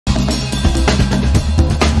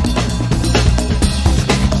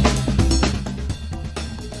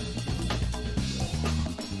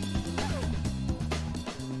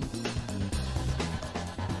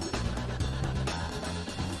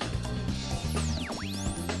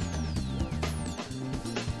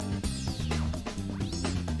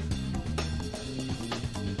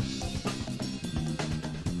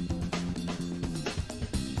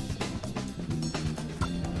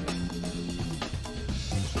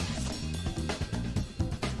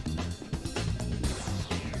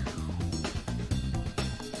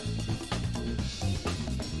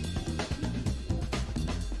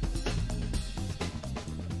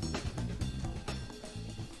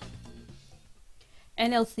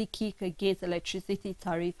NLC kick against electricity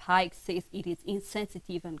tariff hike, says it is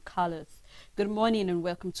insensitive and callous. Good morning and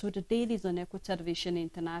welcome to the Dailies on Eco Television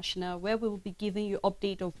International, where we will be giving you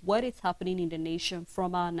update of what is happening in the nation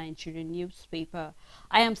from our Nigerian newspaper.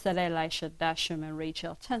 I am Celia Elisha Dasham and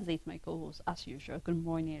Rachel Tanzi is my co-host as usual. Good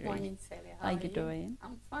morning, Rachel. Morning, Celia. How are you doing?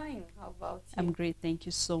 I'm fine. How about you? I'm great. Thank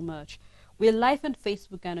you so much. We're live on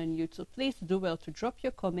Facebook and on YouTube. Please do well to drop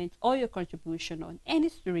your comments or your contribution on any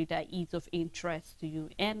story that is of interest to you.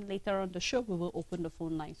 And later on the show, we will open the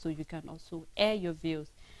phone line so you can also air your views.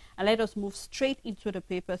 And let us move straight into the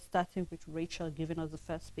paper, starting with Rachel giving us the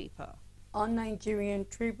first paper. On Nigerian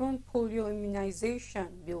Tribune, polio immunization.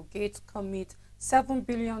 Bill Gates commits $7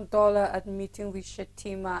 billion at meeting with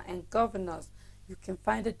Shettima and governors. You can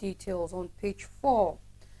find the details on page 4.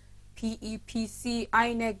 PEPC,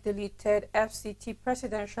 INEC deleted FCT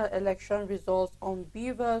presidential election results on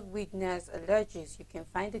Beaver witness alleges. You can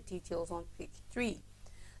find the details on page 3.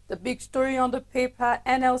 The big story on the paper,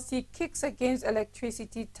 NLC kicks against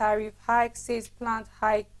electricity tariff hike, says plant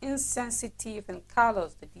hike insensitive and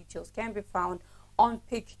callous. The details can be found on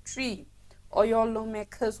page 3. Oyo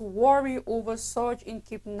lawmakers worry over surge in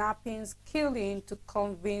kidnappings, killing to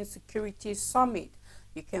convene security summit.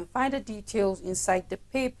 You can find the details inside the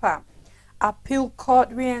paper. Appeal Court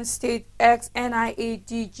reinstates ex-NIA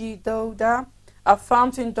DG Dauda,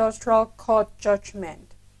 affirms industrial court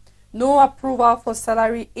judgment. No approval for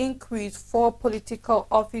salary increase for political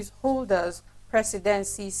office holders,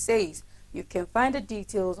 presidency says. You can find the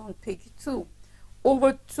details on page 2.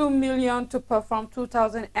 Over 2 million to perform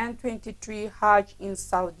 2023 Hajj in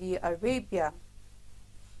Saudi Arabia.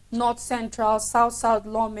 North Central, South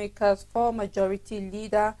lawmakers for majority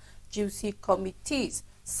leader, juicy committees.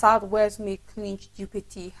 Southwest may clinch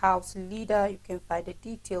deputy house leader. You can find the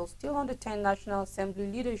details still on the 10 National Assembly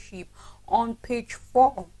leadership on page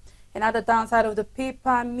 4. Another downside of the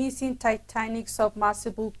paper, missing Titanic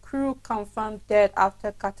submersible crew confirmed dead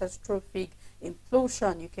after catastrophic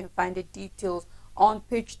implosion. You can find the details on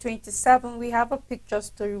page 27. We have a picture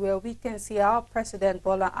story where we can see our President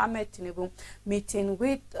Bola Ahmed Tinubu meeting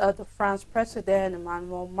with the French President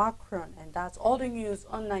Emmanuel Macron. And that's all the news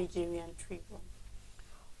on Nigerian Tribune.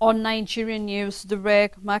 On Nigerian news, the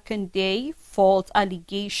Reg Makinde false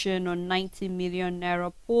allegation on 90 million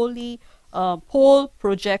naira poll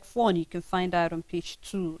project fund. You can find that on page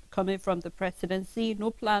 2. Coming from the presidency, no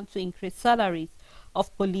plan to increase salaries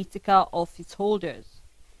of political office holders.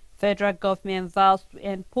 Federal government vows to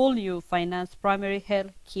end polio, finance primary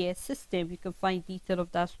health care system. You can find detail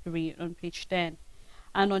of that story on page 10.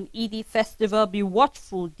 And on Eid Festival, be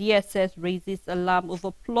watchful. DSS raises alarm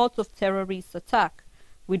over plot of terrorist attack.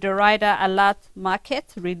 With the rider alert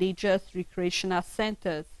market, religious recreational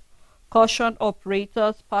centers. Caution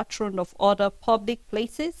operators, patron of other public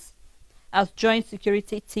places. As joint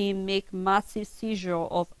security team make massive seizure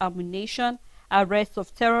of ammunition, arrest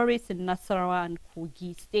of terrorists in Nasarawa and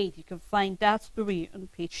Kogi State. You can find that story on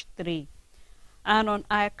page 3. And on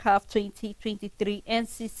ICAF 2023,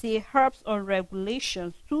 NCC harps on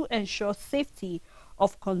regulations to ensure safety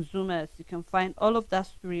of consumers. You can find all of that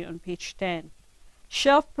story on page 10.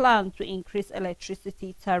 Shelf plan to increase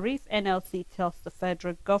electricity tariff, NLC tells the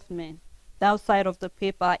federal government. Downside of the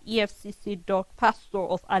paper, EFCC dog pastor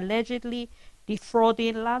of allegedly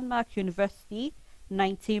defrauding Landmark University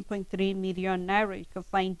 19.3 million naira. You can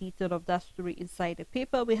find detail of that story inside the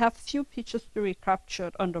paper. We have few picture story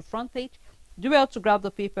captured on the front page. Do well to grab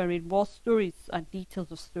the paper and read more stories and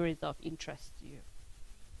details of stories of interest to you.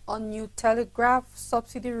 On New Telegraph,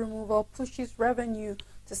 subsidy removal pushes revenue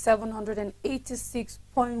to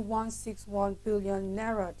 786.161 billion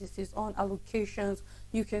naira. This is on allocations.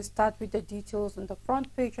 You can start with the details on the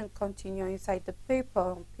front page and continue inside the paper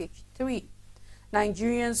on page 3.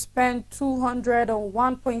 Nigerians spent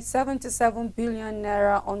 201.77 billion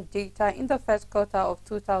naira on data in the first quarter of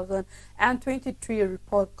 2023, a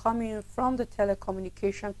report coming from the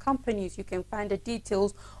telecommunication companies. You can find the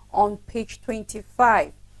details on page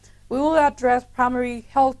 25. We will address primary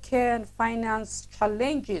healthcare and finance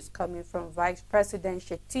challenges coming from Vice President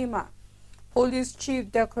Shettima. Police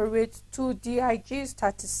chief decorates 2 DIGs,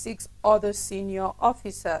 36 other senior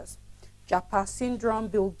officers. Japa syndrome,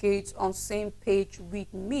 Bill Gates on same page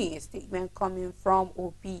with me. A statement coming from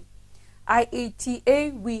OB.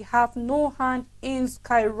 IATA, we have no hand in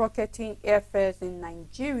skyrocketing airfares in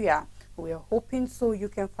Nigeria. We are hoping so. You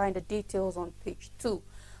can find the details on page 2.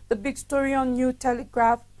 The big story on New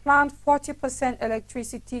Telegraph, planned 40%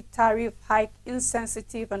 electricity tariff hike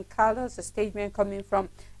insensitive and callous. A statement coming from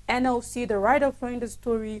NLC. The writer flowing the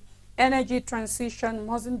story, energy transition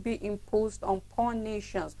mustn't be imposed on poor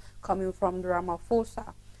nations, coming from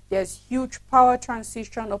Ramaphosa. There's huge power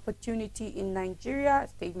transition opportunity in Nigeria. A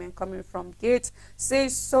statement coming from Gates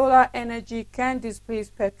says solar energy can displace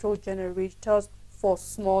petrol generators for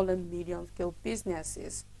small and medium-scale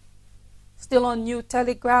businesses. Still on New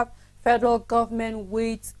Telegraph, federal government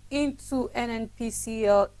wades into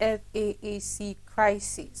NNPCL FAAC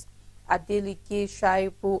crisis. Adeleke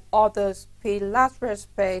Shaibu, others pay last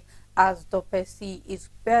respect as Dopesi is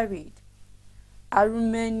buried.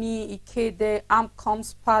 Arumeni Ikede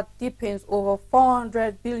Amcom's part deepens over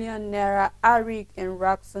 400 billion naira Arik and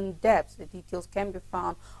Raxon debts. The details can be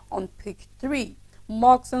found on page 3.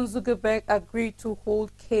 Marx and Zuckerberg agreed to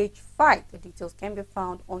hold cage fight. The details can be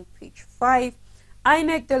found on page 5.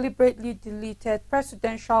 INEC deliberately deleted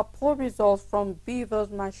presidential poll results from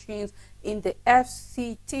Beaver's machines in the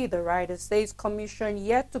FCT. The writer says commission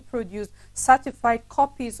yet to produce certified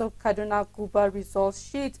copies of Kaduna Guba results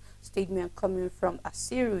sheets. Statement coming from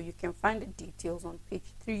Asiru. You can find the details on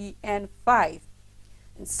page 3 and 5.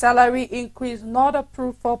 And salary increase not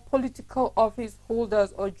approved for political office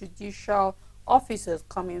holders or judicial officers,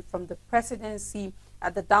 coming from the presidency.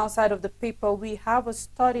 At the downside of the paper, we have a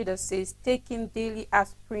study that says taking daily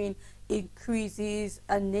aspirin increases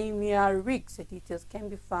anemia risks. The details can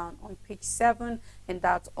be found on page 7, and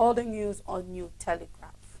that's all the news on New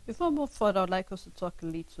Telegraph. Before I move further, I'd like us to talk a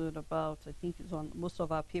little about, I think it's on most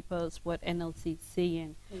of our papers, what NLC is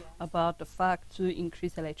saying about the fact to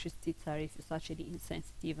increase electricity tariff is actually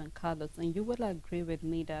insensitive and callous. And you will agree with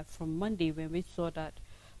me that from Monday, when we saw that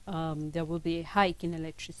there will be a hike in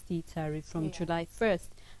electricity tariff from July 1st,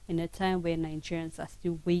 in a time where Nigerians are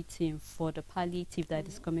still waiting for the palliative that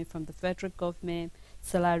is coming from the federal government,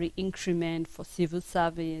 salary increment for civil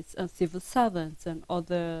servants and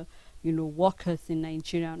other workers in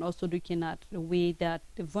Nigeria, and also looking at the way that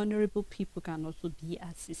the vulnerable people can also be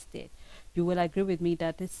assisted. You will agree with me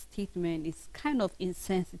that this statement is kind of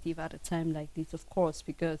insensitive at a time like this, of course,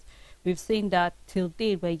 because we've seen that till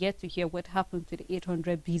date we're yet to hear what happened to the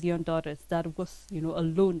 $800 billion that was, a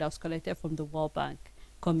loan that was collected from the World Bank.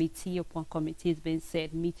 Committee upon committee has been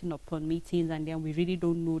said, meeting upon meetings, and then we really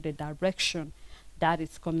don't know the direction that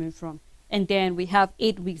is coming from. And then we have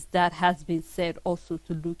 8 weeks that has been said also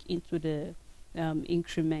to look into the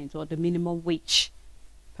increment or the minimum wage.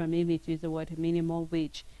 Permit me to use the word minimum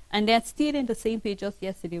wage. And then still in the same page, just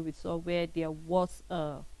yesterday we saw where there was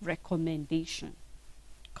a recommendation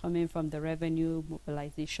coming from the revenue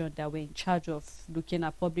mobilization that were in charge of looking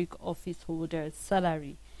at public office holders'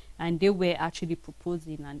 salary. And they were actually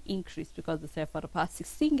proposing an increase because they said for the past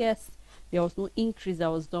 16 years, there was no increase that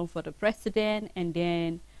was done for the president. And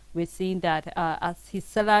then we're seeing that as his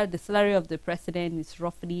salary, the salary of the president is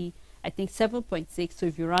roughly, I think, 7.6. So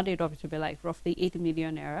if you round it up, it will be like roughly 8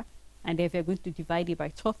 million naira. And if you're going to divide it by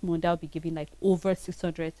 12 months, that will be giving like over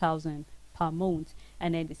 600,000 per month.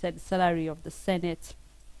 And then they said the salary of the senator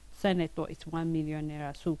is 1 million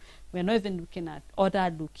naira. So we're not even looking at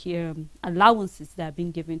other allowances that are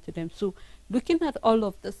being given to them. So looking at all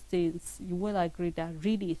of these things, you will agree that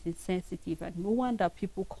really it's insensitive, and no wonder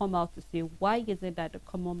people come out to say, why is it that the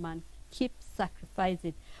common man keeps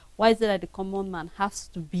sacrificing? Why is it that the common man has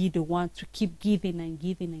to be the one to keep giving and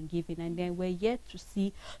giving and giving? And then we're yet to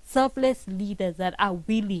see selfless leaders that are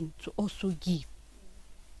willing to also give.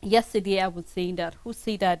 Yesterday I was saying that who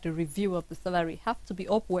say that the review of the salary have to be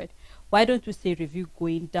upward? Why don't we say review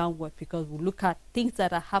going downward? Because we look at things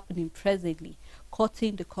that are happening presently,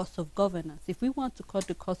 cutting the cost of governance. If we want to cut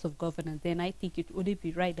the cost of governance, then I think it would only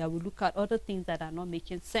be right that we look at other things that are not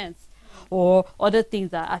making sense, or other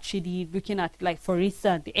things that are actually looking at, like for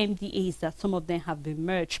instance the MDAs, that some of them have been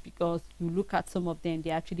merged, because you look at some of them,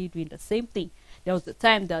 they're actually doing the same thing. There was a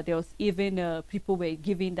time that there was even people were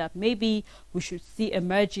giving that maybe we should see a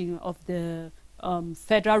merging of the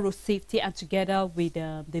federal road safety and together with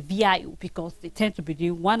the VIO, because they tend to be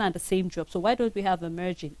doing one and the same job. So why don't we have a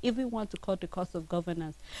merging if we want to cut the cost of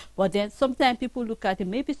governance? But then sometimes people look at it,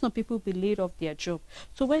 maybe some people be laid off their job.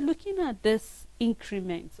 So we're looking at this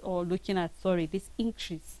increment, or looking at, this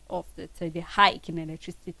increase of the hike in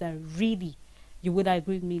electricity that really, you would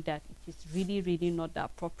agree with me that it is really, really not the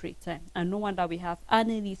appropriate time. And no wonder we have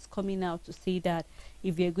analysts coming out to say that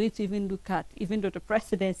if you're going to even look at, even though the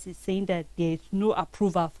presidency is saying that there is no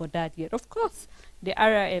approval for that yet, of course, the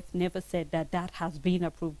RRF never said that that has been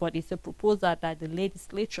approved, but it's a proposal that the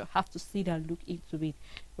legislature have to sit and look into it,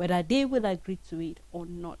 whether they will agree to it or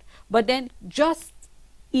not. But then just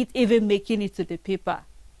it even making it to the paper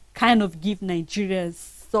kind of give Nigerians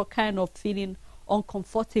some kind of feeling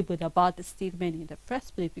uncomfortable about the statement in the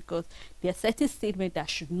first place, because there are certain statements that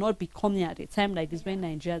should not be coming at a time like this when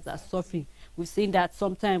Nigerians are suffering. We've seen that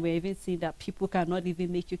sometimes we're even seeing that people cannot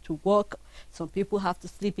even make it to work. Some people have to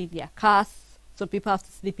sleep in their cars. Some people have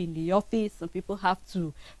to sleep in the office. Some people have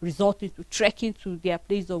to resort into trekking to their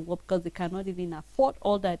place of work because they cannot even afford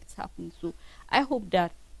all that is happening. So I hope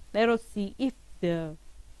that, let us see if the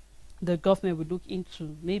government will look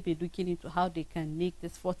into, maybe looking into how they can make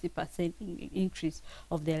this 40% increase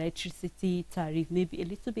of the electricity tariff maybe a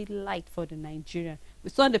little bit light for the Nigerian. We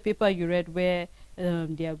saw in the paper you read where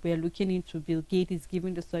we're looking into, Bill Gates is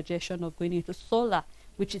giving the suggestion of going into solar,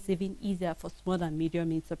 which is even easier for small and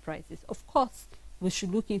medium enterprises. Of course, we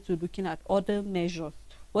should look into looking at other measures.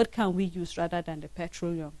 What can we use rather than the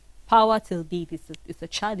petroleum? Power till date is a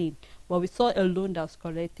challenge, but we saw a loan that was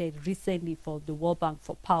collected recently for the World Bank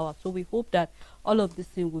for power. So we hope that all of these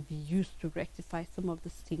things will be used to rectify some of the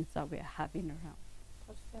things that we are having around.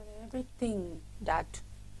 Everything that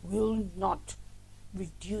will not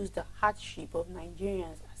reduce the hardship of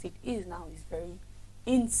Nigerians as it is now is very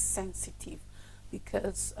insensitive,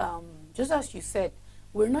 because just as you said,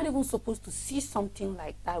 we're not even supposed to see something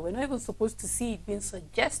like that. We're not even supposed to see it being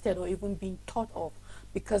suggested or even being thought of,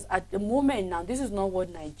 because at the moment now, this is not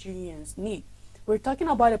what Nigerians need. We're talking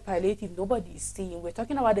about a palliative nobody is seeing. We're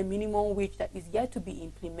talking about a minimum wage that is yet to be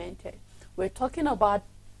implemented. We're talking about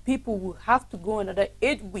people who have to go another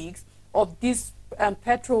 8 weeks of this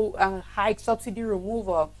petrol hike, subsidy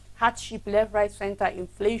removal, hardship, left, right, center,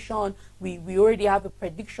 inflation. We already have a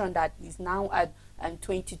prediction that is now at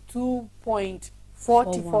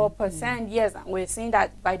 22.44%. Yes, and we're saying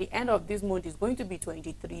that by the end of this month it's going to be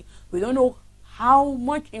 23. We don't know how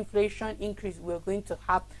much inflation increase we're going to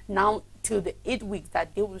have now till the 8 weeks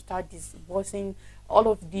that they will start disbursing all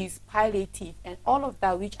of these palliative and all of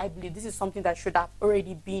that, which I believe this is something that should have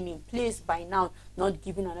already been in place by now, not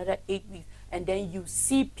giving another 8 weeks. And then you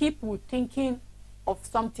see people thinking of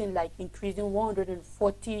something like increasing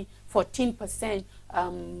 14%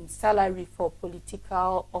 salary for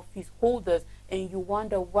political office holders, and you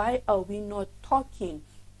wonder, why are we not talking?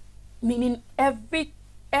 Meaning every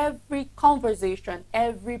conversation,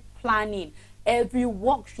 every planning, every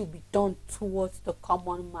work should be done towards the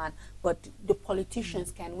common man, but the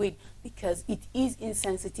politicians can wait because it is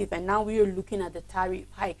insensitive. And now we are looking at the tariff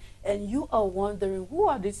hike, and you are wondering, who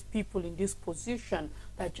are these people in this position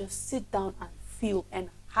that just sit down and feel and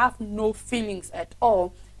have no feelings at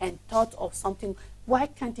all and thought of something? Why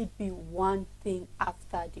can't it be one thing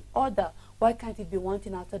after the other? Why can't it be one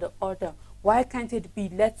thing after the other? Why can't it be,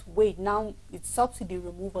 let's wait, now it's subsidy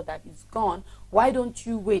removal that is gone. Why don't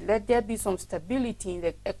you wait? Let there be some stability in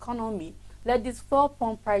the economy. Let these fuel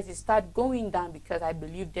pump prices start going down, because I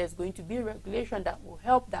believe there's going to be a regulation that will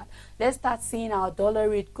help that. Let's start seeing our dollar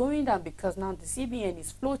rate going down, because now the CBN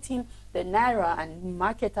is floating the Naira and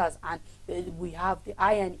marketers, and we have the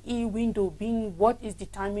I&E window being what is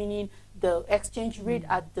determining the exchange rate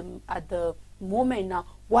at the moment now.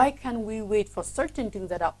 Why can't we wait for certain things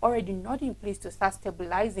that are already not in place to start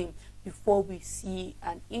stabilizing before we see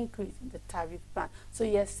an increase in the tariff plan? So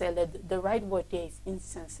yes, the right word there is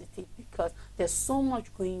insensitive, because there's so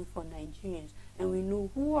much going for Nigerians, and we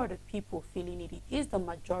know who are the people feeling it. It is the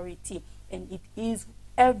majority, and it is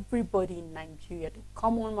everybody in Nigeria. The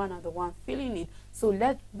common man are the one feeling it. So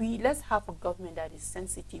let's have a government that is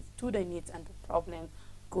sensitive to the needs and the problems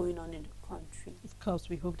going on in the country. Of course,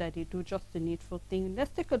 we hope that they do just the needful thing.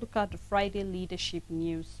 Let's take a look at the Friday leadership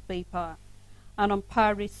newspaper. And on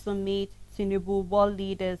Paris summit, Tinubu world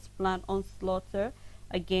leaders plan onslaught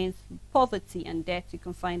against poverty and debt. You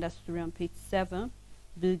can find that story on page 7.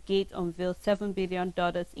 Bill Gates unveiled $7 billion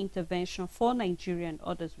intervention for Nigeria and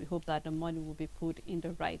others. We hope that the money will be put in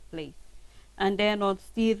the right place. And then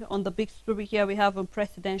still on the big story here, we have a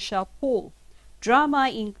presidential poll. Drama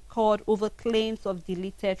in court over claims of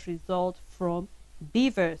deleted result from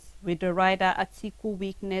Beavers, with the rider Atiku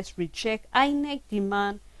weakness reject INEC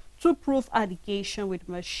demand to prove allegation with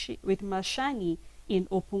Mashani in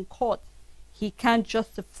open court. He can't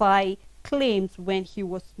justify claims when he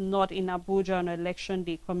was not in Abuja on election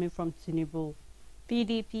day coming from Tinubu.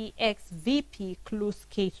 PDP ex-VP close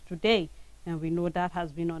case today. And we know that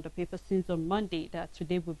has been on the paper since on Monday, that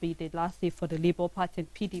today will be the last day for the Labour Party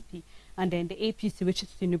and PDP. And then the APC, which is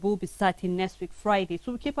Tinubu, will be starting next week, Friday.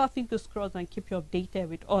 So we keep our fingers crossed and keep you updated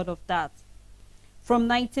with all of that. From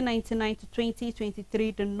 1999 to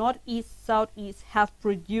 2023, the Northeast, Southeast have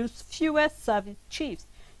produced fewer service chiefs.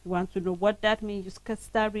 You want to know what that means? You can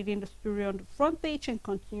start reading the story on the front page and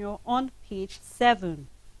continue on page 7.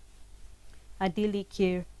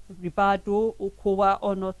 Adeleke Ribado Okowa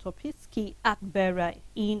Onotopiski Akbera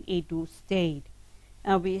in Edo State.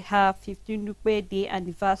 And we have 15 Nukwe Day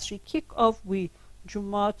anniversary kick-off with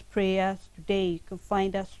Jumat prayers today. You can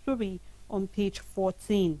find that story on page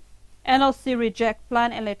 14. NLC reject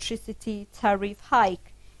plan electricity tariff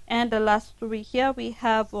hike. And the last story here we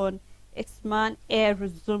have on Xman Air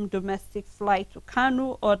resume domestic flight to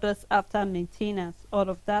Kano, orders after maintenance. All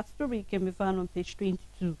of that story can be found on page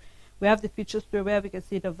 22. We have the feature story where we can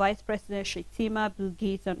see the Vice President Shetima, Bill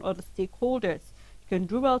Gates, and other stakeholders. You can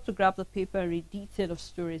do well to grab the paper and read detail of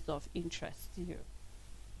stories of interest to you.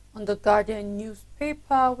 On the Guardian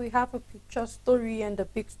newspaper, we have a picture story and a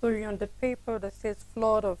big story on the paper that says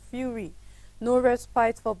flood of fury. No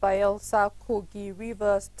respite for Bayelsa, Kogi,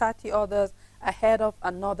 Rivers, 30 others ahead of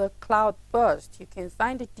another cloud burst. You can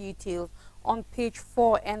find the details on page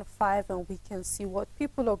 4 and 5, and we can see what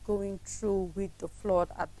people are going through with the flood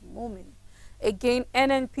at the moment. Again,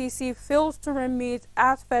 NNPC fails to remit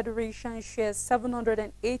as Federation shares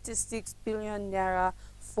 786 billion naira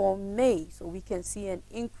for May. So we can see an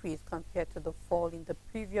increase compared to the fall in the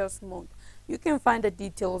previous month. You can find the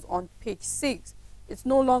details on page 6. It's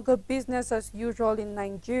no longer business as usual in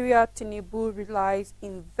Nigeria. Tinubu relies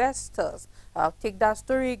investors. I'll take that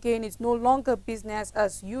story again. It's no longer business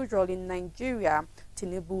as usual in Nigeria.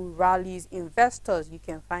 Tinubu rallies investors. You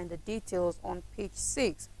can find the details on page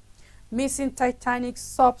 6. Missing Titanic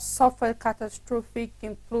sub suffered catastrophic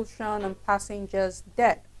implosion and passengers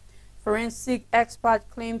dead. Forensic expert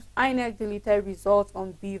claims INEC deleted results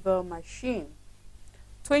on Beaver machine.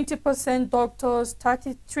 20% doctors,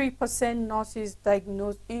 33% nurses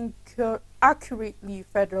diagnosed accurately,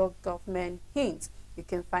 federal government hints. You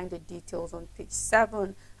can find the details on page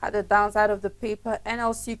 7. At the downside of the paper,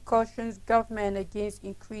 NLC cautions government against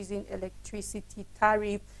increasing electricity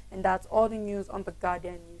tariff, and that's all the news on the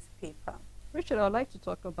Guardian newspaper. Richard, I'd like to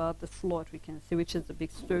talk about the flood we can see, which is the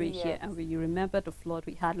big story here. And when you remember the flood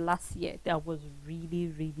we had last year, that was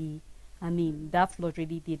really, that flood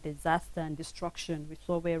really did disaster and destruction. We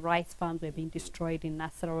saw where rice farms were being destroyed in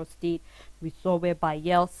Nasarawa State. We saw where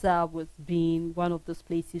Bayelsa was being one of those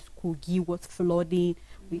places. Kogi was flooding.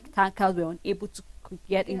 Tankers were unable to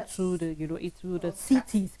get into the, into the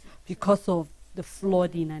cities because of the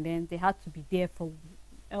flooding, and then they had to be there for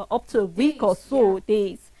up to a week or so,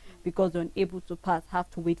 days, because they're unable to pass, have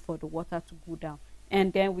to wait for the water to go down.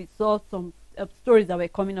 And then we saw some stories that were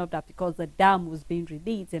coming up that because the dam was being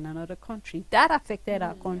released in another country, that affected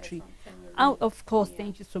our country. And of course,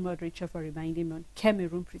 thank you so much, Richard, for reminding me on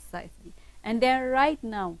Cameroon precisely. And then right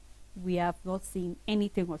now, we have not seen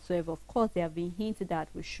anything whatsoever. Of course, there have been hints that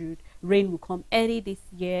rain will come early this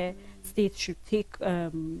year. States should take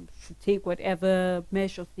whatever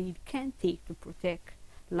measures they can take to protect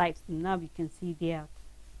lives. Now we can see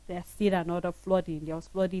there's still another flooding. There was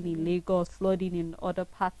flooding in Lagos, flooding in other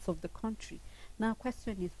parts of the country. Now,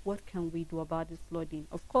 question is, what can we do about this flooding?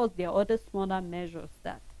 Of course, there are other smaller measures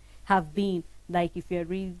that have been, like if you're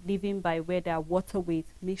living by where there are waterways,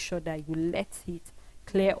 make sure that you let it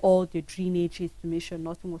clear all the drainages to make sure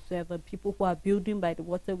nothing whatsoever. People who are building by the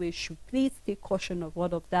waterways should please take caution of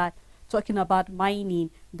all of that. Talking about mining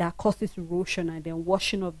that causes erosion and then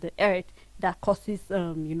washing of the earth that causes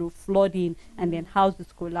flooding and then houses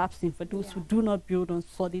collapsing for those who do not build on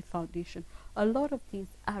solid foundation. A lot of things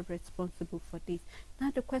are responsible for this.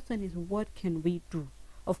 Now the question is, what can we do?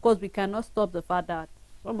 Of course, we cannot stop the fact that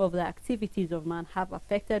some of the activities of man have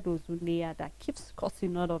affected ozone layer that keeps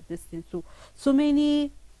causing all of these things. So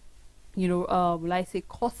many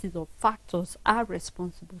causes or factors are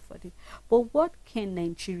responsible for this. But what can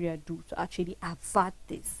Nigeria do to actually avert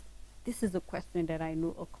this? This is a question that I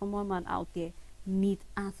know a common man out there needs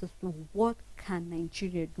answers to. What can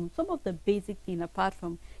Nigeria do? Some of the basic things, apart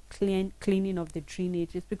from cleaning of the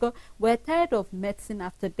drainages, because we're tired of medicine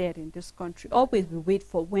after death in this country. Always we wait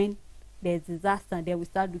for when there's disaster, and then we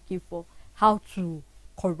start looking for how to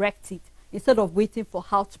correct it. Instead of waiting for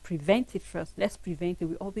how to prevent it first, let's prevent it.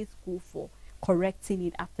 We always go for correcting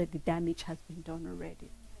it after the damage has been done already.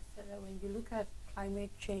 When you look at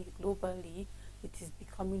climate change globally, it is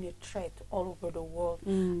becoming a threat all over the world.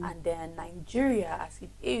 And then Nigeria, as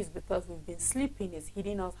it is, because we've been sleeping, is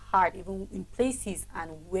hitting us hard, even in places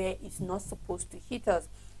and where it's not supposed to hit us.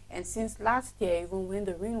 And since last year, even when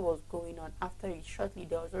the rain was going on, after it shortly,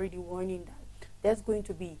 there was already warning that there's going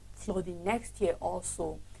to be flooding next year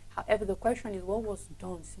also. However, the question is, what was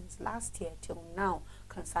done since last year till now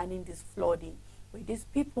concerning this flooding? Were these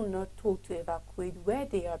people not told to evacuate where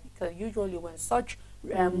they are? Because usually when such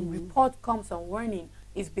report comes on warning,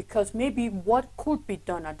 is because maybe what could be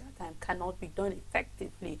done at that time cannot be done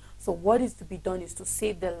effectively. So what is to be done is to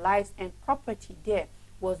save their lives and property there.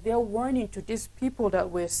 Was there warning to these people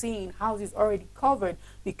that we're seeing houses already covered?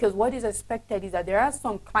 Because what is expected is that there are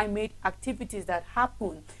some climate activities that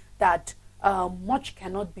happen that much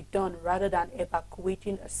cannot be done rather than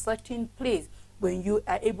evacuating a certain place. When you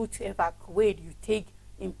are able to evacuate, you take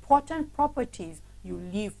important properties, you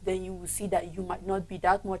leave, then you will see that you might not be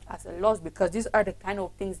that much as a loss, because these are the kind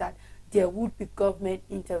of things that there would be government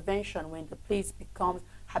intervention when the place becomes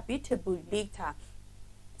habitable later.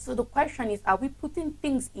 So the question is, are we putting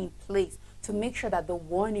things in place to make sure that the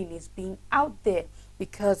warning is being out there?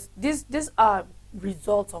 Because these are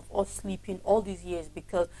results of us sleeping all these years,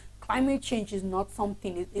 because climate change is not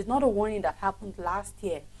something, it's not a warning that happened last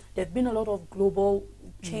year. There have been a lot of global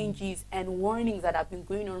changes and warnings that have been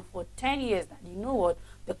going on for 10 years that, you know what,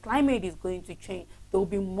 the climate is going to change. There will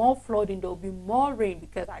be more flooding, there will be more rain,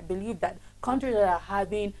 because I believe that countries that are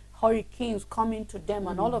having hurricanes coming to them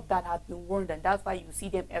and all of that have been warned, and that's why you see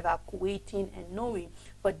them evacuating and knowing.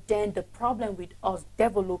 But then the problem with us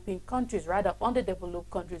developing countries, rather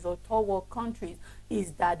underdeveloped countries or third world countries,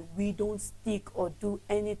 is that we don't stick or do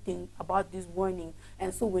anything about this warning.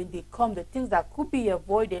 And so when they come, the things that could be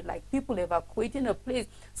avoided, like people evacuating a place,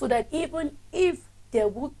 so that even if there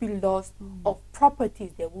would be loss of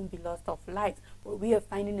properties, there won't be loss of lives. But we are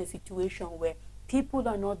finding a situation where people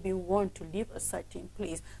are not being warned to leave a certain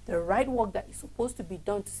place. The right work that is supposed to be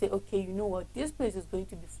done to say, okay, you know what, this place is going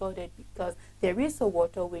to be flooded because there is a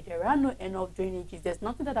waterway, there are no enough drainages, there's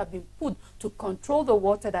nothing that has been put to control the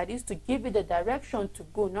water, that is to give it the direction to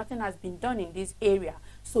go. Nothing has been done in this area,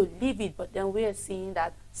 so leave it. But then we are seeing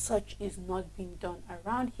that such is not being done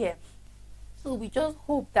around here. So we just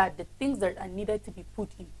hope that the things that are needed to be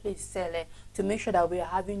put in place, Sele, to make sure that we are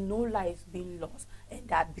having no lives being lost, and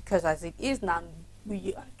that, because as it is now,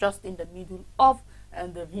 we are just in the middle of,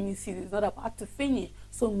 and the rainy season is not about to finish.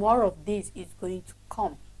 So more of this is going to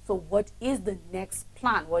come. So what is the next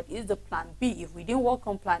plan? What is the plan B? If we didn't work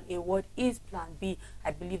on plan A, what is plan B?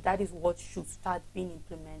 I believe that is what should start being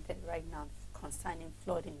implemented right now concerning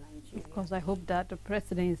flood in Nigeria. Of course, I hope that the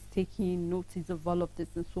president is taking notice of all of this,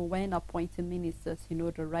 and so when appointing ministers, you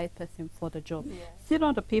know, the right person for the job. Yes. Still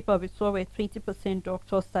on the paper, we saw where 20%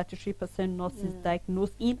 doctors, 33% nurses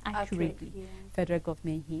diagnosed inaccurately. Yeah. Federal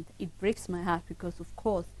government hint. It breaks my heart, because of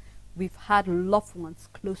course we've had loved ones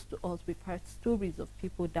close to us. We've heard stories of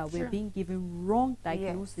people that were being given wrong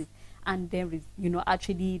diagnosis, and then you know,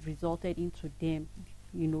 actually resulted into them,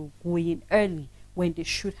 you know, going early when they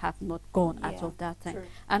should have not gone out of that time.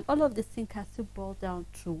 And all of this thing has to boil down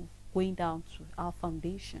to going down to our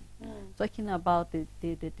foundation, talking about the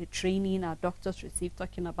training our doctors receive,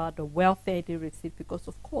 talking about the welfare they receive, because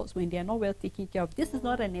of course when they are not well taken care of, this is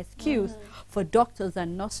not an excuse for doctors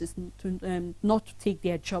and nurses to not to take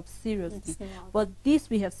their job seriously. But this,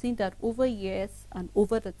 we have seen that over years and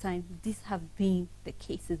over the time, these have been the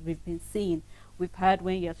cases we've been seeing. We've heard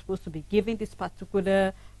when you're supposed to be giving this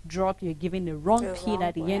particular drug, you're giving the wrong pill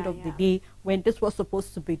at the end of the day, when this was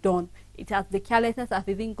supposed to be done. It has, the carelessness have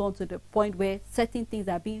even gone to the point where certain things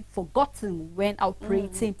are being forgotten when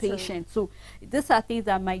operating patients. So these are things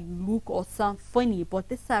that might look or sound funny, but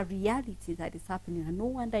these are realities that is happening, and no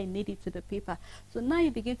wonder I made it to the paper. So now you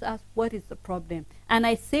begin to ask, what is the problem? And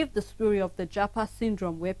I saved the story of the Japa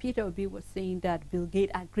syndrome, where Peter Obi was saying that Bill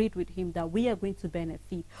Gates agreed with him that we are going to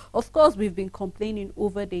benefit. Of course, we've been complaining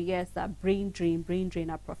over the years that brain drain,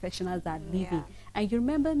 our professionals are leaving. And you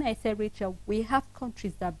remember me, I said, Rachel, we have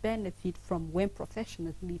countries that benefit from when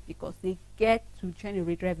professionals leave, because they get to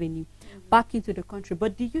generate revenue back into the country.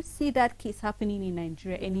 But do you see that case happening in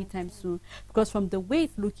Nigeria anytime soon? Because from the way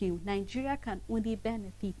it's looking, Nigeria can only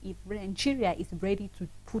benefit if Nigeria is ready to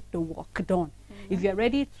put the work done. If you're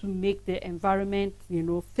ready to make the environment, you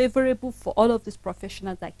know, favorable for all of these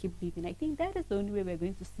professionals that keep leaving, I think that is the only way we're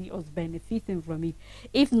going to see us benefiting from it.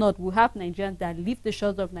 If not, we'll have Nigerians that leave the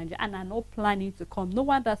shores of Nigeria and are not planning to come. No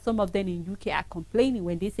wonder some of them in UK are complaining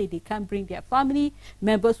when they say they can't bring their family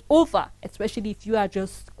members over, especially if you are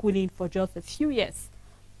just schooling for just a few years.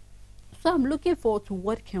 So I'm looking forward to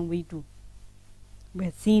what can we do.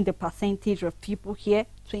 We're seeing the percentage of people here,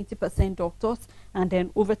 20% doctors, and then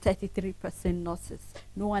over 33% nurses.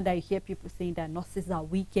 No wonder you hear people saying that nurses are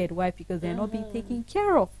wicked. Why? Because they're not being taken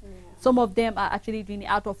care of. Some of them are actually doing it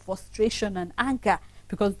out of frustration and anger,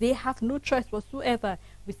 because they have no choice whatsoever.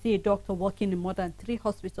 We see a doctor working in more than 3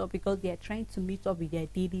 hospitals because they are trying to meet up with their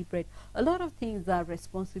daily bread. A lot of things are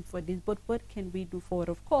responsible for this, but what can we do for it?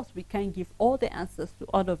 Of course, we can't give all the answers to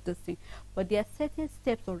all of these things, but there are certain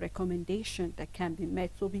steps or recommendations that can be made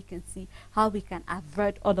so we can see how we can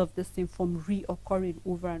avert all of this thing from reoccurring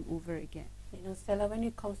over and over again. You know, Stella, when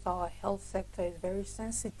it comes to our health sector, it's very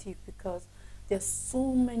sensitive because there's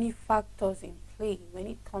so many factors in play when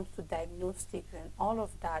it comes to diagnostics and all of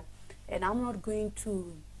that. And I'm not going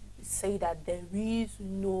to say that there is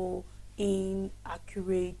no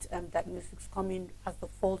inaccurate diagnostics coming as the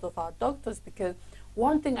fault of our doctors, because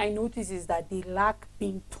one thing I notice is that they lack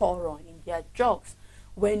being thorough in their jobs.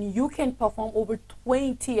 When you can perform over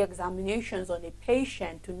 20 examinations on a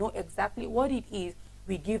patient to know exactly what it is,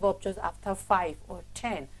 we give up just after 5 or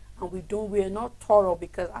 10, and we're not thorough,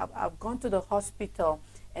 because I've gone to the hospital,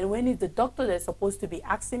 and when it's the doctor that's supposed to be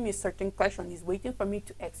asking me certain questions, he's waiting for me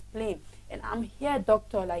to explain. And I'm here,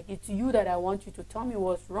 doctor, like, it's you that I want you to tell me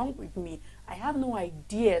what's wrong with me. I have no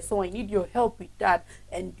idea, so I need your help with that.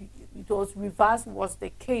 And it was reversed was the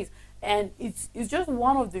case. And it's just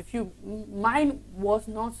one of the few. Mine was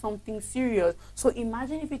not something serious. So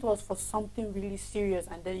imagine if it was for something really serious,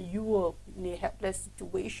 and then you were in a helpless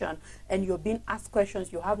situation and you're being asked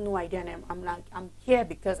questions, you have no idea, and I'm like, I'm here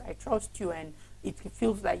because I trust you, and it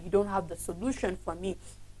feels like you don't have the solution for me.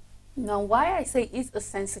 Now, why I say it's a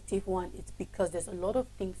sensitive one, it's because there's a lot of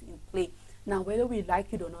things in play. Now, whether we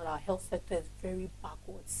like it or not, our health sector is very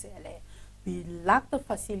backwards. We lack the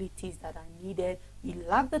facilities that are needed. We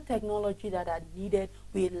lack the technology that are needed.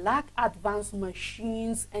 We lack advanced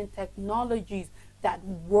machines and technologies, that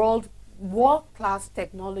world-class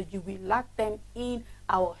technology. We lack them in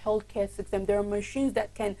our healthcare system. There are machines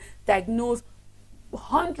that can diagnose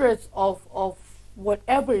hundreds of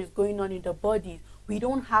whatever is going on in the body. We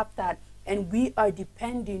don't have that, and we are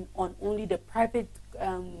depending on only the private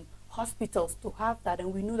hospitals to have that.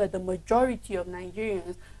 And we know that the majority of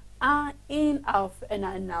Nigerians are in the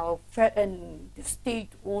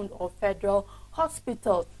state-owned or federal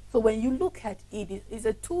hospitals. So when you look at it, it's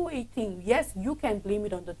a two-way thing. Yes, you can blame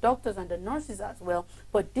it on the doctors and the nurses as well,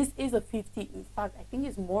 but this is a 50. In fact, I think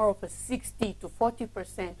it's more of a 60 to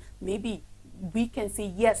 40%. Maybe we can say,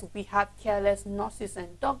 yes, we have careless nurses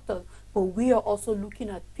and doctors, but we are also looking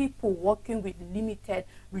at people working with limited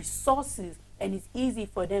resources, and it's easy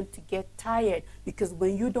for them to get tired, because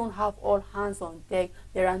when you don't have all hands on deck,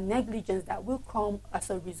 there are negligence that will come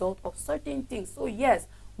as a result of certain things. So yes,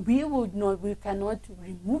 we cannot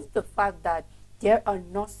remove the fact that there are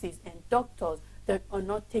nurses and doctors that are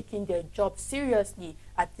not taking their job seriously.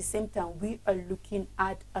 At the same time, we are looking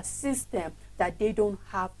at a system that they don't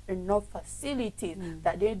have enough facilities,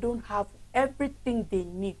 that they don't have everything they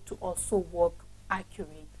need to also work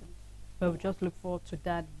accurately. But we just look forward to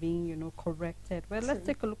that being, corrected. Well, let's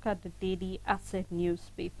take a look at the Daily Asset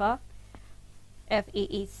newspaper.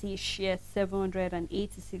 FAAC shares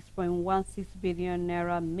 786.16 billion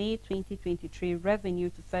naira May 2023 revenue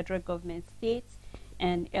to federal government, states,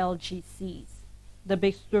 and LGCs. The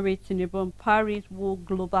big story: Tinubu and Paris will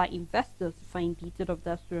global investors. Find detail of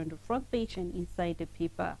that story on the front page and inside the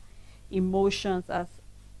paper. Emotions as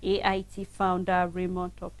AIT founder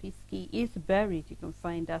Raymond Topiski is buried. You can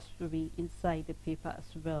find that story inside the paper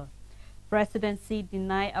as well. Presidency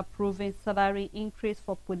deny approving salary increase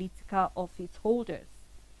for political office holders.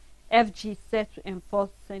 FG set to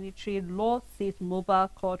enforce sanitary law, says mobile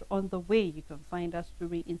court on the way. You can find that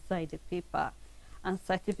story inside the paper. And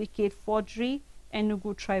certificate forgery,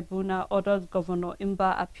 Enugu Tribunal orders Governor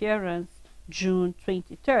Imba appearance June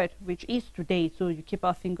 23rd, which is today. So you keep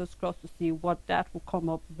our fingers crossed to see what that will come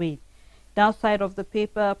up with. Downside of the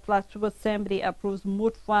paper, Plateau Assembly approves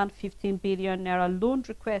Mutfwan 15 billion naira loan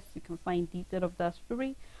request. You can find detail of that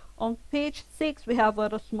story. On page 6, we have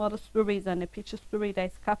other smaller stories and a picture story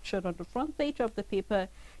that is captured on the front page of the paper.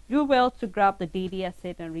 Do well to grab the Daily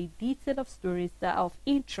Asset and read detail of stories that are of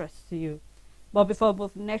interest to you. But before we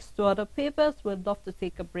move next to other papers, we'd love to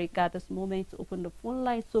take a break at this moment to open the phone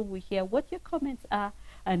line so we hear what your comments are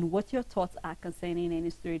and what your thoughts are concerning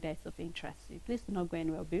any story that's of interest to you. Please do not go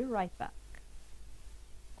anywhere. We'll be right back.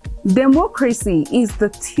 Democracy is the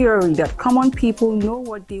theory that common people know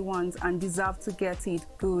what they want and deserve to get it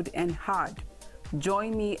good and hard.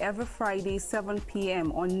 Join me every Friday, 7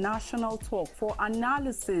 p.m. on National Talk for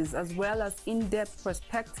analysis as well as in-depth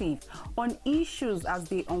perspective on issues as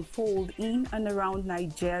they unfold in and around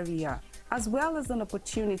Nigeria, as well as an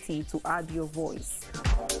opportunity to add your voice.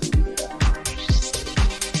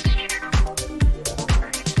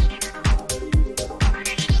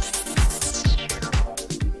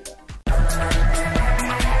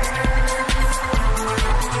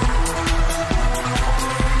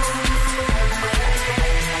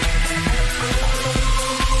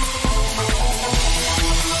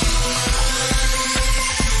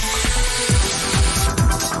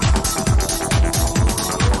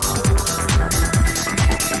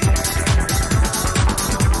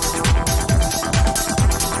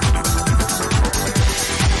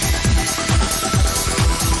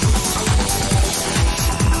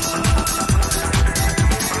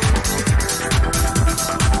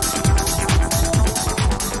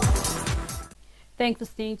 Thanks for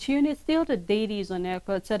staying tuned. It's still the Dailies on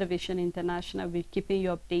Aircode Television International. We're keeping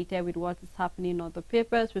you updated with what is happening on the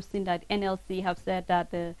papers. We've seen that NLC have said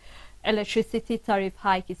that the electricity tariff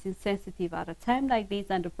hike is insensitive at a time like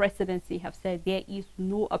this, and the presidency have said there is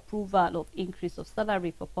no approval of increase of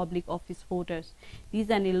salary for public office holders.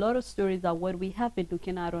 These and a lot of stories are what we have been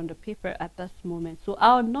looking at on the paper at this moment. So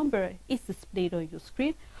our number is displayed on your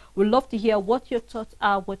screen. We'd love to hear what your thoughts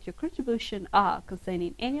are, what your contributions are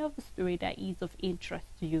concerning any of the story that is of interest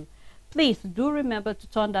to you. Please do remember to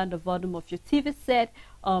turn down the volume of your TV set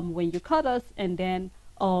when you call us, and then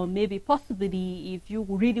maybe possibly if you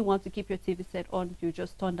really want to keep your TV set on, you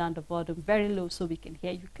just turn down the volume very low so we can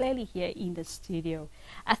hear you clearly here in the studio.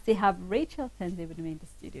 I still have Rachel Tenze with me in the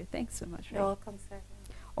studio. Thanks so much. You're welcome, sir.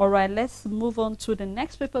 All right, let's move on to the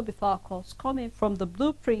next paper before our calls coming from the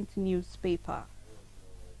Blueprint newspaper.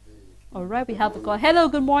 All right, we have the call. Hello,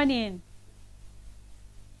 good morning.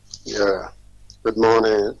 Yeah, good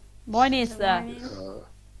morning. Morning, Good sir. morning.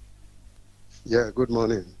 Yeah, good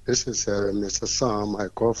morning. This is Mr. Sam. I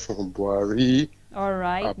call from Buhari, All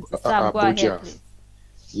right, Ab- Mr. Sam, go ahead, Abuja. please.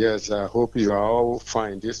 Yes, I hope you are all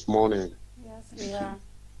fine this morning. Yes, we are.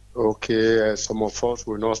 Okay, some of us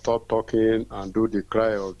will not stop talking and do the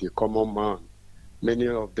cry of the common man. Many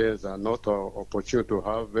of them are not opportune to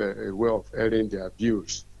have a way of airing their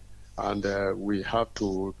views. And we have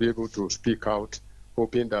to be able to speak out,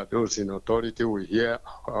 hoping that those in authority will hear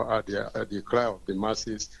the cry of the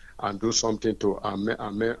masses and do something to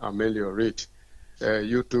ameliorate.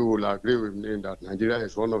 You too will agree with me that Nigeria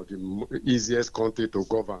is one of the easiest countries to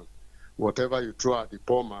govern. Whatever you throw at the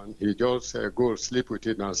poor man, he just goes sleep with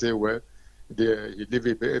it and say, well, he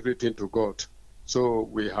leave everything to God. So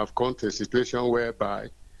we have come to a situation whereby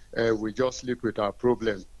we just sleep with our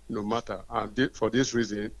problem no matter. And for this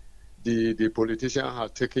reason, the politician has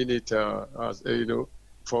taken it as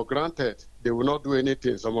for granted. They will not do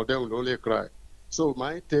anything. Some of them will only cry. So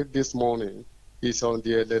my take this morning is on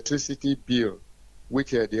the electricity bill,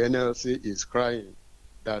 which the NLC is crying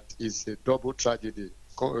that is a double tragedy,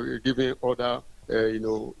 given other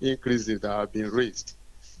increases that have been raised.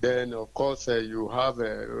 Then of course you have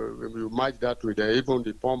you match that with even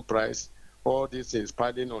the pump price. All this is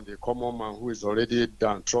piling on the common man who is already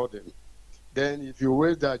downtrodden. Then if you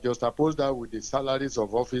weigh that, just oppose that with the salaries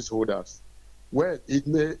of office holders. Well, it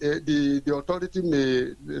may, the authority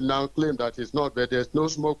may now claim that it's not, but there's no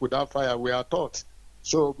smoke without fire, we are taught.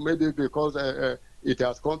 So maybe because it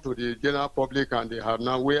has come to the general public and they have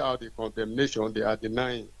now weighed out the condemnation, they are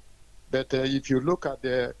denying. But if you look at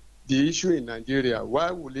the issue in Nigeria,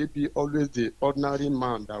 why will it be always the ordinary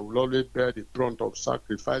man that will always bear the brunt of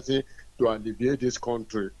sacrificing to alleviate this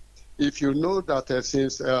country? If you know that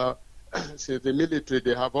since the military,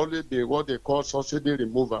 they have always been what they call subsidy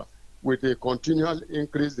remover, with a continual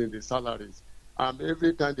increase in the salaries.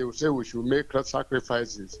 Every time they will say we should make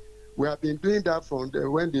sacrifices. We have been doing that from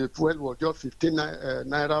when the fuel was just 15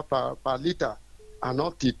 naira per liter, and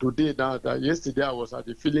up to today. Now, yesterday I was at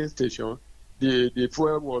the filling station, the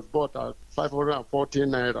fuel was bought at 514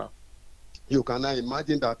 naira. You can now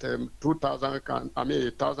imagine that 1,000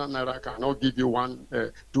 naira cannot give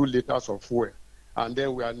you 2 liters of fuel. And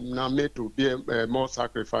then we are now made to be more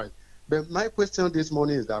sacrifice. But my question this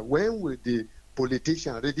morning is that when will the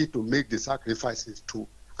politicians ready to make the sacrifices too?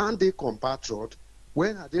 And they compatriot,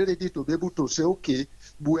 when are they ready to be able to say, okay,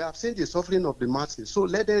 we have seen the suffering of the masses, so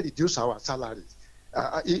let them reduce our salaries,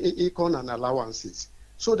 econ and allowances,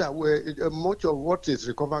 so that much of what is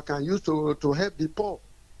recovered can use to help the poor.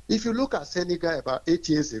 If you look at Senegal about 8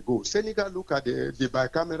 years ago, Senegal looked at the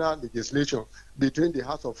bicameral legislation between the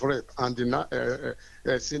House of Rep and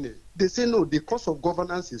the Senate. They say, no, the cost of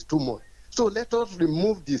governance is too much. So let us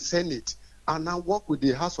remove the Senate and now work with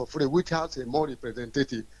the House of Rep, which has a more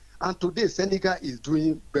representative. And today, Senegal is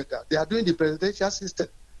doing better. They are doing the presidential system.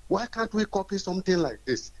 Why can't we copy something like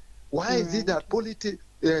this? Why is it that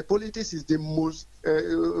politics is the most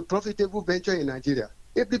profitable venture in Nigeria?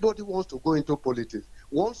 Everybody wants to go into politics.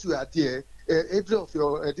 Once you are there, every of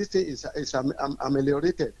your this thing is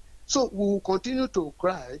ameliorated. So we will continue to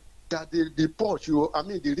cry that the poor,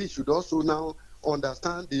 the rich should also now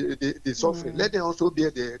understand the suffering. Let them also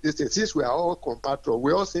bear this thing. Since we are all compatriots,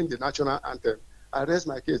 we all sing the national anthem. I rest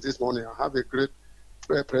my case this morning. I have a great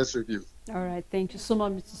press review. All right, thank you so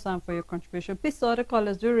much, Mr. Sam, for your contribution. Please, the other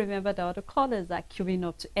callers, do remember that other callers are queuing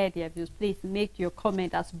up to air their views. Please make your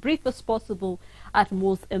comment as brief as possible, at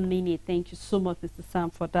most a minute. Thank you so much, Mr.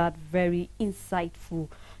 Sam, for that very insightful,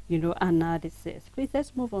 analysis. Please,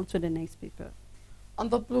 let's move on to the next paper. On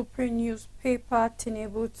the Blueprint newspaper,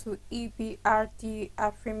 Tinubu to EBRD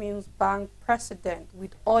Afreximbank president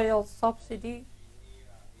with oil subsidy.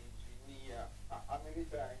 many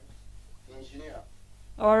times, engineer.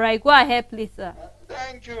 All right, go ahead, please, sir.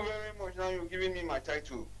 Thank you very much. Now you're giving me my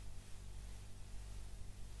title.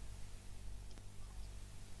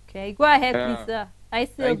 Okay, go ahead, please, sir. I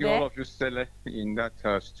still Thank you, there. all of you still in that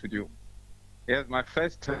studio. Yes, my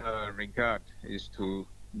first regard is to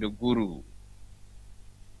the guru,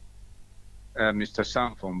 Mr.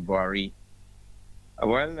 Sam from Buhari.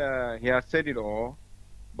 Well, he has said it all,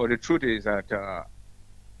 but the truth is that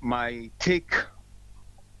my take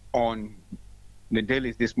on the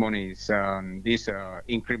dailies this morning is this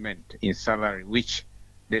increment in salary, which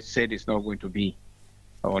they said is not going to be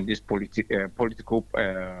on this political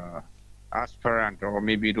aspirant or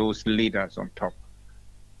maybe those leaders on top.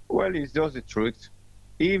 Well, it's just the truth.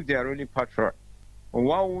 If they are really patriot,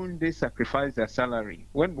 why won't they sacrifice their salary?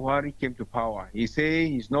 When Buhari came to power, he said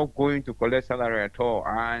he's not going to collect salary at all,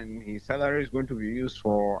 and his salary is going to be used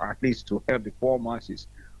for at least to help the poor masses.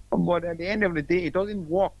 But at the end of the day, it doesn't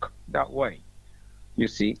work that way, you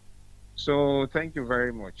see. So thank you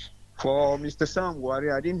very much. For Mr. Sam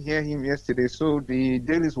Buhari, I didn't hear him yesterday, so the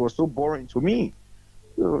dailies were so boring to me.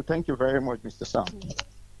 So thank you very much, Mr. Sam.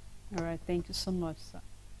 All right, thank you so much, sir.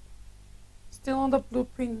 Still on the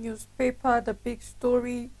Blueprint newspaper, the big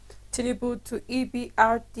story, Tinubu to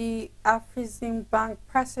EBRD Afrexim Bank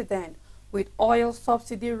president. With oil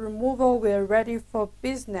subsidy removal, we're ready for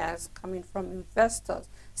business coming from investors.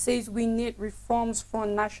 Says we need reforms for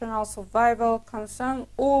national survival. Concern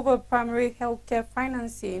over primary healthcare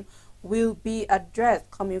financing will be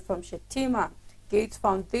addressed coming from Shetima. Gates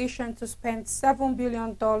Foundation to spend $7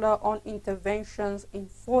 billion on interventions in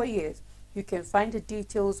 4 years. You can find the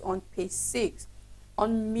details on page 6.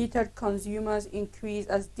 Unmetered consumers increase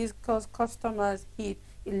as discussed customers hit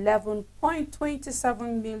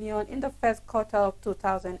 11.27 million in the first quarter of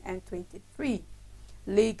 2023.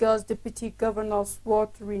 Lagos Deputy Governor swore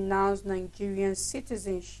to renounce Nigerian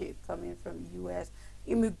citizenship coming from U.S.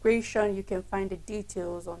 Immigration. You can find the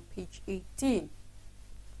details on page 18.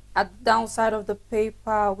 At the downside of the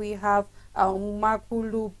paper, we have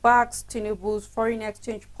Magulu backs Tinubu's foreign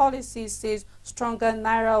exchange policy, says stronger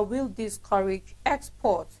naira will discourage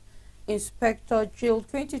exports. Inspector jailed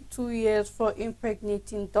 22 years for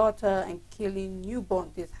impregnating daughter and killing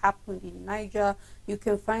newborn. This happened in Niger. You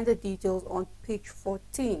can find the details on page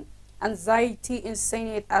 14. Anxiety in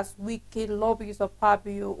Senate as wicked lobbies of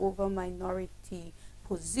Fabio over minority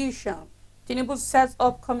position. Tinubu sets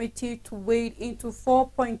up committee to wade into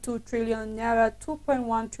 4.2 trillion naira,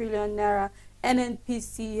 2.1 trillion naira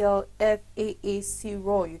NNPCL FAAC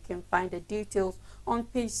roll. You can find the details on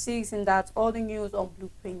page 6, and that's all the news on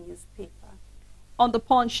Blueprint newspaper. On the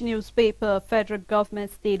Punch newspaper, federal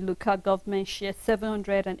government, state, local government share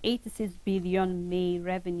 786 billion May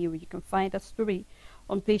revenue. You can find a story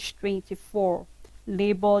on page 24.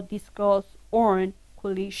 Labor discuss on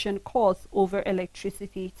coalition costs over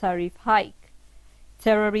electricity tariff hike.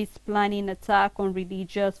 Terrorists planning attack on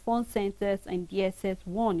religious fund centers and DSS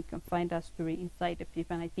 1. You can find that story inside the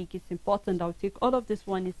paper, and I think it's important. I'll take all of this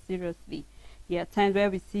one seriously. There are times where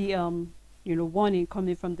we see warning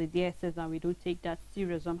coming from the DSS and we don't take that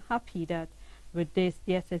serious. I'm happy that with this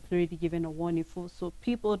DSS already given a warning for. So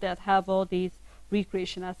people that have all these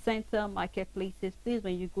recreational center, marketplaces, please,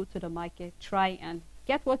 when you go to the market, try and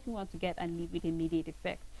get what you want to get and leave with immediate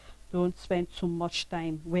effect. Don't spend too much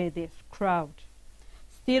time where there's crowd.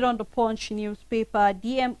 Still on the Punch newspaper,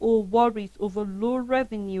 DMO worries over low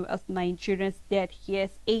revenue as Nigerians' debt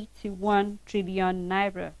hears 81 trillion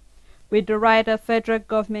naira. With the rider, federal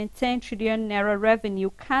government 10 trillion naira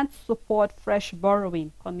revenue can't support fresh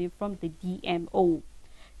borrowing coming from the DMO.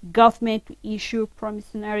 Government to issue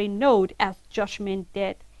promissory note as judgment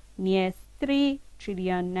debt nears 3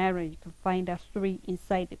 trillion naira. You can find that story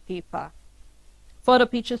inside the paper. For the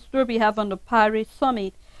picture story we have on the Paris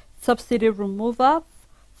summit, subsidy removal,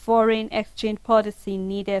 foreign exchange policy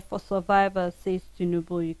needed for survival, says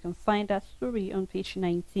Tinubu. You can find that story on page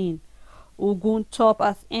 19. Ogun top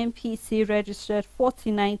as MPC registered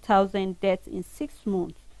 49,000 deaths in 6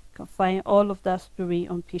 months. You can find all of that story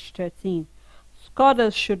on page 13.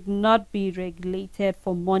 Scholars should not be regulated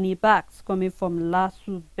for money backs coming from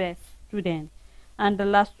LASU best student. And the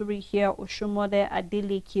last story here, Oshomode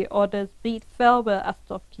Adeleke orders bid farewell as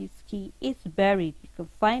Topkiski is buried. You can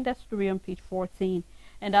find that story on page 14.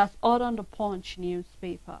 And that's all on the Punch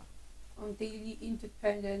newspaper. On Daily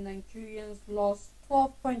Independent, Nigerians lost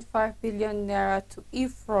 12.5 billion naira to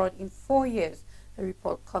e-fraud in 4 years. A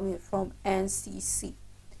report coming from NCC.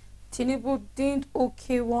 Tinubu didn't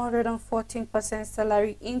okay 114%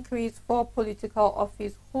 salary increase for political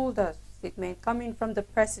office holders. Statement coming from the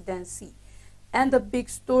presidency. And the big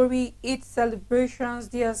story, Eid celebrations,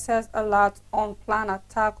 DSS alert on planned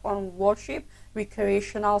attack on worship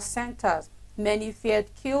recreational centers. Many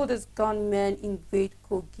feared killed as gunmen invade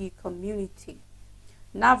Kogi community.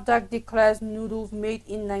 NAFDAC declares noodles made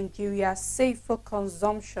in Nigeria safe for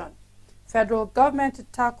consumption. Federal government to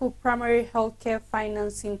tackle primary healthcare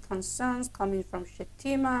financing concerns coming from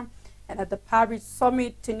Shetima. And at the Paris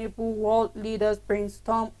summit, Tinubu world leaders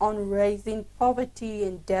brainstorm on raising poverty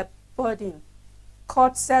and debt burden.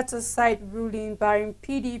 Court sets aside ruling barring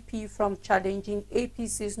PDP from challenging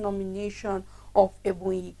APC's nomination of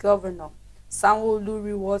Ebonyi governor. Sanwo-Olu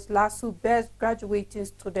rewards LASU best graduating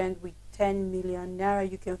student with 10 million naira.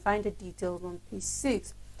 You can find the details on page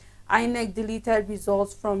 6. INEC deleted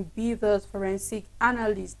results from Beaver's forensic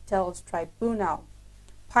analyst tells tribunal.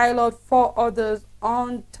 Pilot 4 others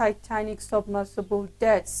on Titanic submersible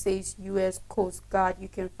dead, says U.S. Coast Guard. You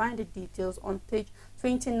can find the details on page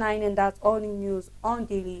 29, and that's all in news on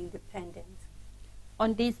Daily Independent.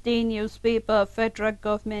 On this day newspaper, federal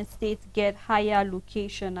government states get higher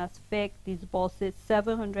allocation as FEC disburses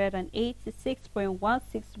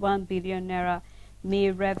 786.161 billion naira May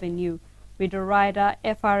revenue. With the rider,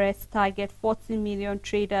 FRS target 40 million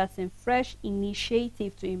traders in fresh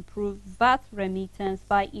initiative to improve VAT remittance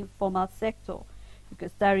by informal sector. You can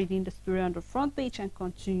start reading the story on the front page and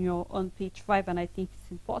continue on page 5, and I think it's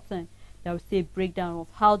important that we see a breakdown of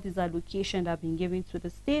how these allocations have been given to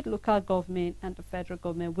the state, local government, and the federal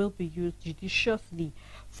government will be used judiciously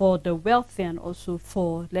for the welfare and also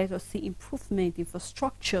for, let us see, improvement,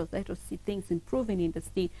 infrastructure, let us see things improving in the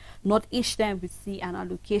state. Not each time we see an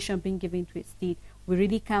allocation being given to a state, we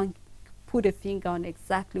really can't put a finger on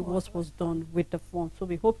exactly what was done with the funds. So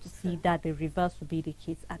we hope to see that the reverse will be the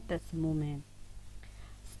case at this moment.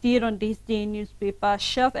 Still on this day newspaper,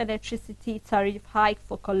 shelf electricity tariff hike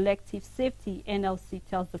for collective safety, NLC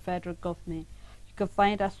tells the federal government. You can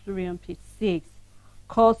find that story on page 6.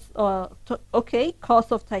 Cost of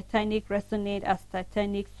Titanic resonate as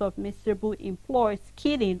Titanic submersible employs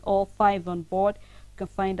killing all 5 on board. You can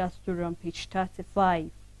find that story on page 35.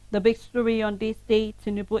 The big story on this day,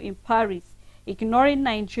 Tinubu in Paris. Ignoring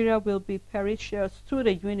Nigeria will be perilous to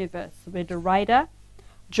the universe, with the rider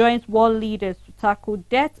joins world leaders to tackle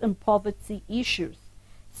debt and poverty issues.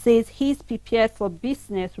 Says he's prepared for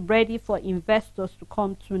business, ready for investors to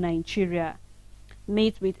come to Nigeria.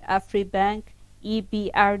 Meet with Afribank,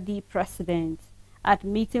 EBRD president. At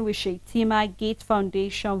meeting with Shetima, Gates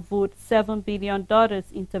Foundation vote $7 billion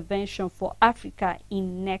intervention for Africa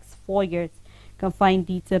in next 4 years. You can find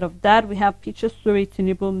detail of that. We have picture story,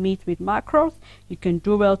 Tinubu meet with macros. You can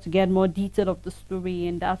do well to get more detail of the story,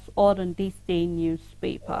 and that's all on this day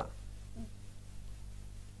newspaper.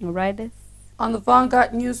 All right, on the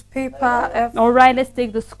Vanguard newspaper. All right, let's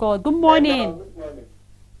take the score. Good morning. Good morning.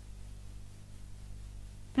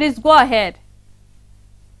 Please go ahead.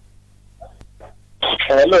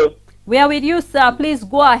 Hello. We are with you, sir. Please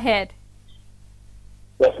go ahead.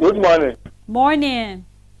 Yes, good morning. Morning.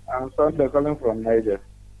 I'm Sunday calling from Niger.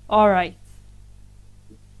 All right.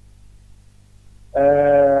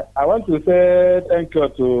 I want to say thank you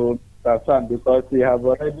to Hassan because he have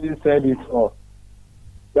already said it all.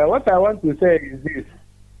 But what I want to say is this.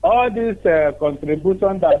 All these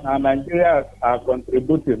contributions that Nigerians are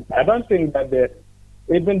contributing, I don't think that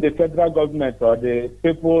even the federal government or the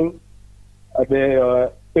people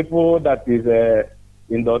that is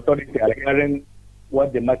in the authority are hearing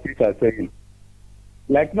what the masses are saying.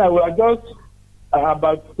 Like now, we are just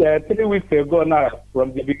about 3 weeks ago now,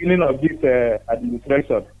 from the beginning of this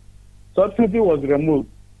administration, subsidy was removed.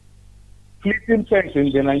 Fleeting change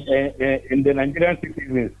in the Nigerian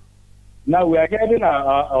citizens. Now we are hearing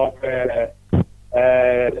of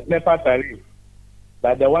NEPA tariff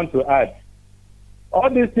that they want to add. All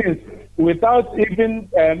these things without even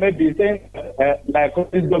maybe saying like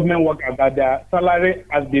this government workers that their salary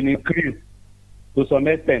has been increased to some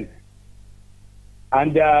extent.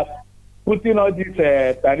 And they are putting all these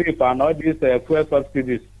tariff and all these fuel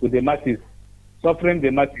subsidies to the masses, suffering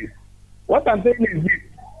the masses. What I'm saying is this.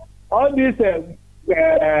 All these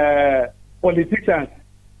politicians,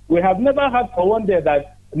 we have never had for one day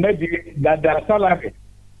that maybe that their salary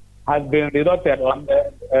has been reduced on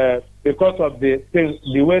because of the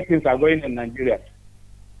way things are going in Nigeria.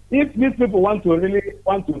 If these people really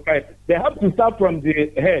want to fight, they have to start from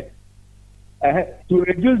the head to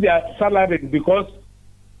reduce their salaries, because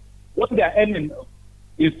what they are earning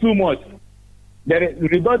is too much. They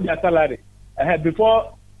reduce their salary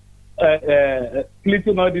before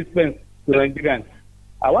splitting all these things to Nigerians.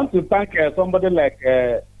 I want to thank somebody like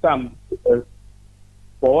Sam for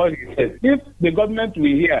all he says. If the government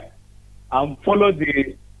will hear and follow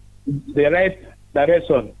the the right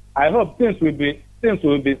direction. I hope things will be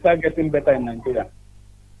start getting better in Nigeria.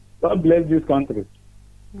 God bless this country.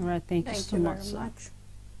 All right, thank you so much, sir.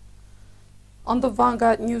 On the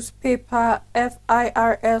Vanguard newspaper,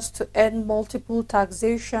 FIRS to end multiple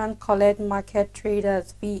taxation, collect market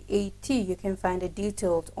traders VAT. You can find the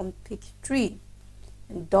details on page 3.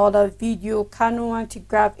 In dollar video, Kano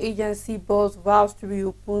Anti-Graft Agency boss vows to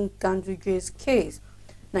reopen Ganduje's case.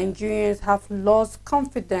 Nigerians have lost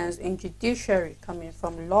confidence in judiciary, coming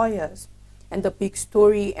from lawyers. And the big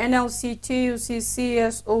story, NLC TUC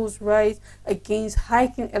CSOs rise against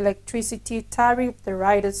hiking electricity tariff. The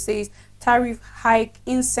writer says tariff hike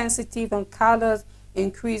insensitive on colors,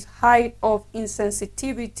 increase height of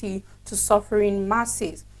insensitivity to suffering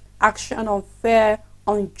masses. Action unfair,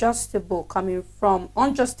 unjustifiable coming from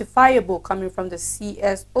the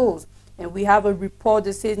CSOs. And we have a report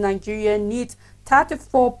that says Nigeria needs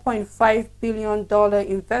 $34.5 billion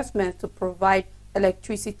investment to provide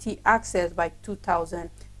electricity access by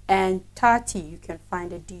 2030. You can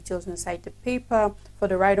find the details inside the paper for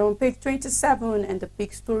the writer on page 27 and the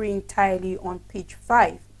big story entirely on page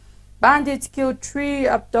 5. Bandits kill 3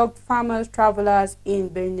 abduct farmers travelers in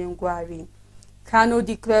Benengwari. Kano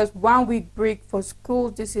declares 1-week break for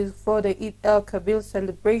schools. This is for the Eid el-Kabir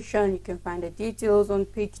celebration. You can find the details on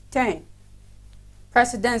page 10.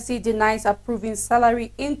 Presidency denies approving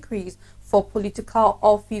salary increase for political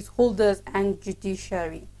office holders and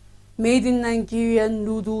judiciary. Made in Nigeria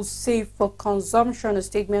noodles safe for consumption, a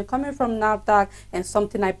statement coming from NAFDAC and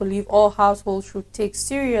something I believe all households should take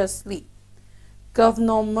seriously.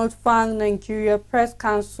 Governor Mutfang Nigeria Press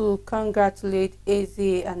Council congratulate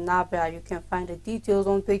Eze and Nabia. You can find the details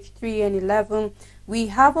on page 3 and 11. We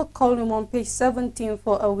have a column on page 17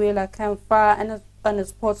 for Awela Kamfa and a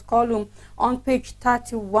sports column on page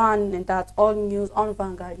 31, and that's all news on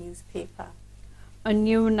Vanguard newspaper. A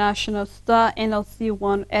new national star,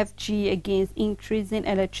 NLC1 FG against increasing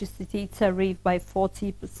electricity tariff by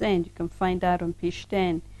 40%. You can find that on page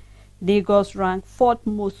 10. Lagos ranked 4th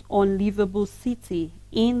most unlivable city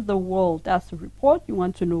in the world. That's a report. You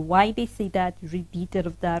want to know why they say that? Read detail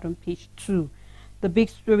of that on page 2. The big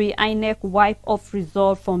story, INEC wipe off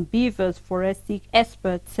result from Beavers forensic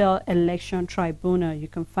expert tell election tribunal. You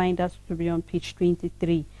can find that story on page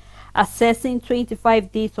 23. Assessing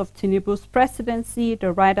 25 days of Tinubu's presidency,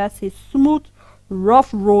 the writer says smooth, rough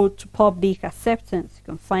road to public acceptance. You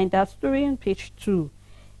can find that story on page 2.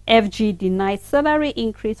 FG denies salary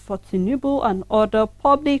increase for Tinubu and other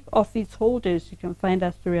public office holders. You can find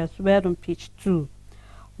that story as well on page 2.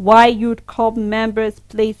 Why Youth Corps members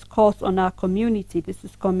place calls on our community. This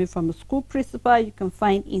is coming from a school principal. You can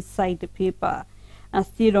find inside the paper. And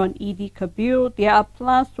still on Eid Kabir, there are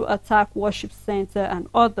plans to attack worship center and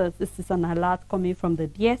others. This is an alert coming from the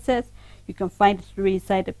DSS. You can find the story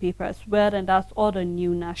inside the paper as well, and that's all the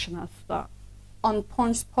new national star. On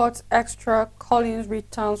Punch Sports Extra, Collins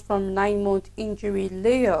returns from 9-month injury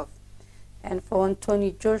layoff. And for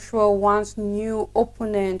Anthony Joshua wants new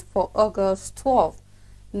opponent for August 12th.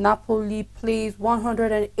 Napoli plays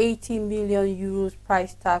 180 million euros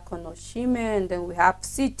price tag on Osimhen. And then we have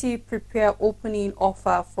City prepare opening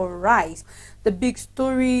offer for Rice. The big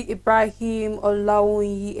story, Ibrahim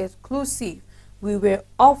Olaoyi exclusive. We were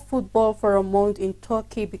off football for a month in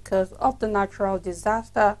Turkey because of the natural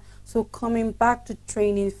disaster. So coming back to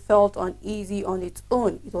training felt uneasy on its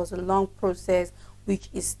own. It was a long process which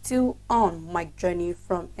is still on my journey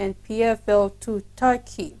from NPFL to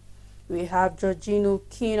Turkey. We have Jorginho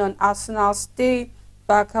keen on Arsenal stay,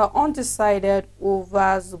 Barca undecided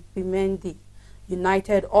over Zubimendi.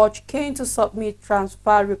 United urge Kane to submit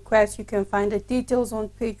transfer request. You can find the details on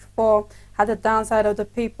page 4. At the downside of the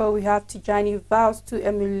paper, we have Tijani vows to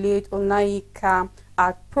emulate Olayinka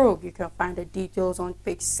at Prague. You can find the details on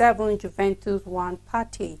page 7. Juventus won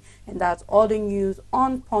party. And that's all the news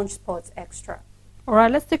on Punch Sports Extra. All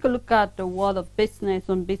right, let's take a look at the world of business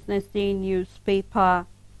on Business Day newspaper.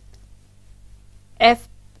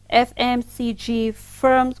 FMCG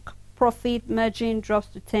firm's profit margin drops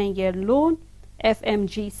to 10-year low.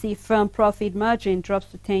 FMGC firm profit margin drops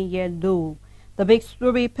to 10-year low. The big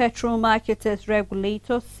story, petrol marketers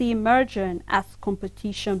regulators see merger as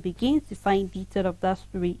competition begins. You find detail of that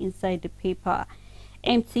story inside the paper.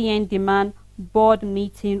 MTN demand board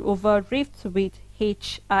meeting over rift with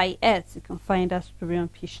HIS. You can find that story on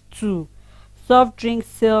page 2. Soft drink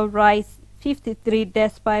sale rise 53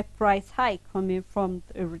 despite price hike coming from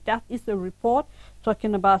that is a report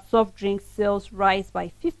talking about soft drink sales rise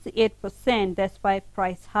by 58% despite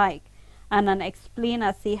price hike. And an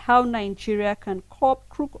explainer say how Nigeria can curb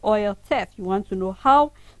crude oil theft. You want to know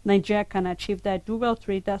how Nigeria can achieve that? Do well to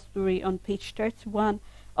read that story on page 31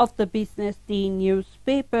 of the Business Day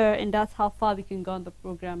newspaper, and that's how far we can go on the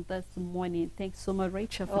program this morning. Thanks so much,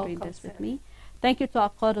 Rachel, for doing this with me. Thank you to our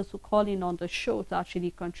callers who call in on the show to actually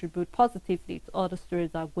contribute positively to all the stories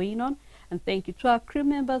that are going on. And thank you to our crew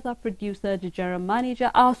members, our producer, the general manager,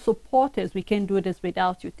 our supporters. We can't do this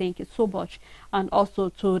without you. Thank you so much. And also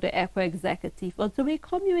to the Echo Executive. Until we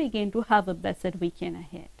come you again, do have a blessed weekend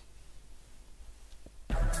ahead.